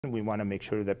We want to make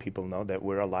sure that people know that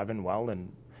we're alive and well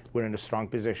and we're in a strong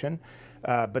position,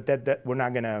 but that we're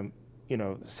not going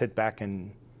to, sit back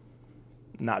and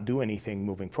not do anything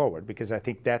moving forward, because I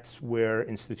think that's where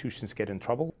institutions get in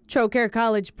trouble. Trocaire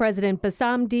College President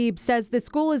Bassam Deeb says the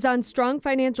school is on strong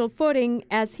financial footing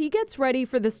as he gets ready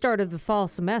for the start of the fall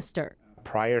semester.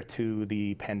 Prior to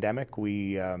the pandemic,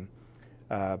 we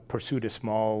pursued a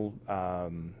small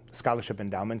scholarship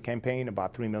endowment campaign,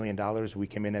 about $3 million. We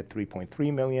came in at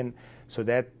 $3.3 million. So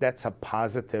that's a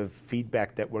positive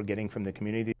feedback that we're getting from the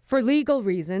community. For legal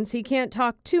reasons, he can't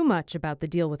talk too much about the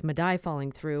deal with Medaille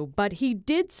falling through, but he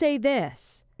did say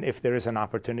this. If there is an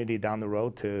opportunity down the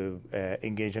road to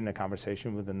engage in a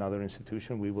conversation with another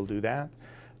institution, we will do that.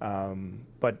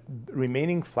 But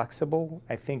remaining flexible,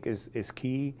 I think, is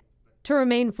key. To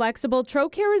remain flexible,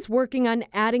 Trocaire is working on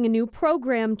adding a new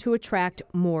program to attract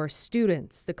more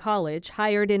students. The college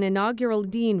hired an inaugural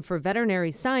dean for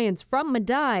veterinary science from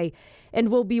Medaille and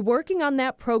will be working on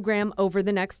that program over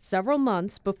the next several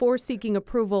months before seeking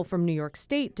approval from New York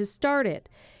State to start it.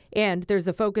 And there's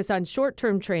a focus on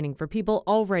short-term training for people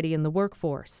already in the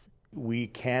workforce. We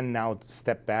can now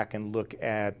step back and look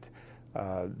at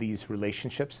these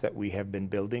relationships that we have been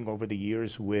building over the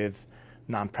years with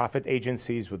nonprofit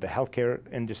agencies, with the healthcare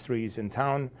industries in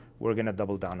town. We're going to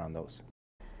double down on those.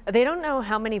 They don't know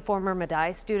how many former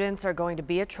Medaille students are going to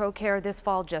be at Trocaire this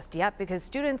fall just yet, because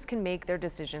students can make their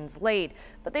decisions late,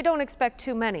 but they don't expect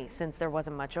too many since there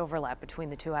wasn't much overlap between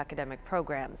the two academic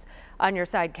programs. On your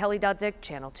side, Kelly Dudzik,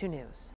 Channel 2 News.